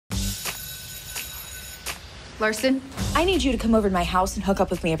Larson, I need you to come over to my house and hook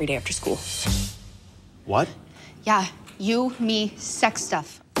up with me every day after school. What? Yeah, you, me, sex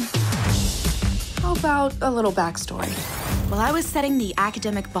stuff. How about a little backstory? While I was setting the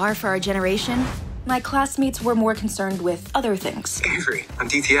academic bar for our generation, my classmates were more concerned with other things. Avery, on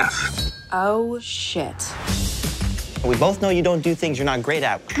DTF. Oh, shit. We both know you don't do things you're not great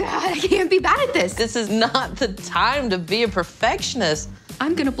at. God, I can't be bad at this. This is not the time to be a perfectionist.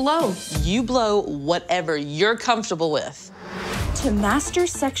 I'm gonna blow. You blow whatever you're comfortable with. To master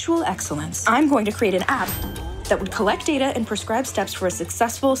sexual excellence, I'm going to create an app that would collect data and prescribe steps for a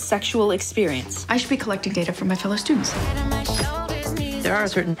successful sexual experience. I should be collecting data from my fellow students. There are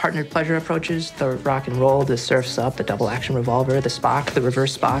certain partnered pleasure approaches, the rock and roll, the surf's up, the double action revolver, the Spock, the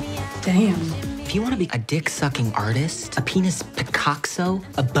reverse Spock. Damn. If you want to be a dick-sucking artist, a penis Picasso,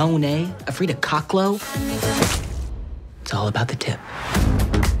 a Bonet, a Frida Kahlo, it's all about the tip.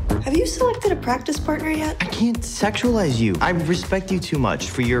 Have you selected a practice partner yet? I can't sexualize you. I respect you too much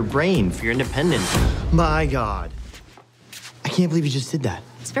for your brain, for your independence. My God. I can't believe you just did that.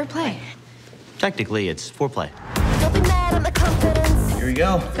 It's fair play. Technically, it's foreplay. Don't be mad at my confidence. Here we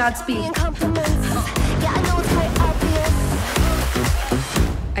go. Godspeed.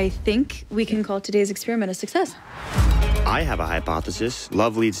 I think we can call today's experiment a success. I have a hypothesis.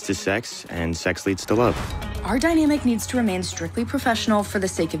 Love leads to sex, and sex leads to love. Our dynamic needs to remain strictly professional for the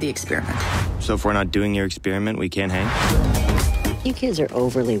sake of the experiment. So if we're not doing your experiment, we can't hang? You kids are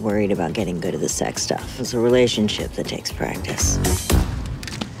overly worried about getting good at the sex stuff. It's a relationship that takes practice.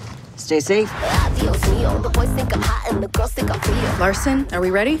 Stay safe. Larson, are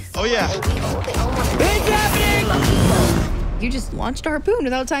we ready? Oh, yeah. You just launched a harpoon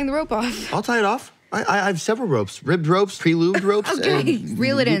without tying the rope off. I'll tie it off. I have several ropes. Ribbed ropes, pre-lubed ropes. Okay,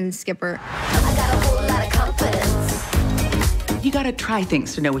 reel it in, Skipper. You gotta try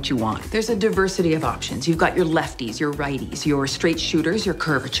things to know what you want. There's a diversity of options. You've got your lefties, your righties, your straight shooters, your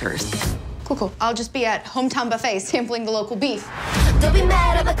curvatures. Cool. I'll just be at Hometown Buffet sampling the local beef. Don't be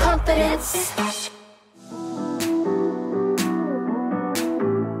mad at my confidence.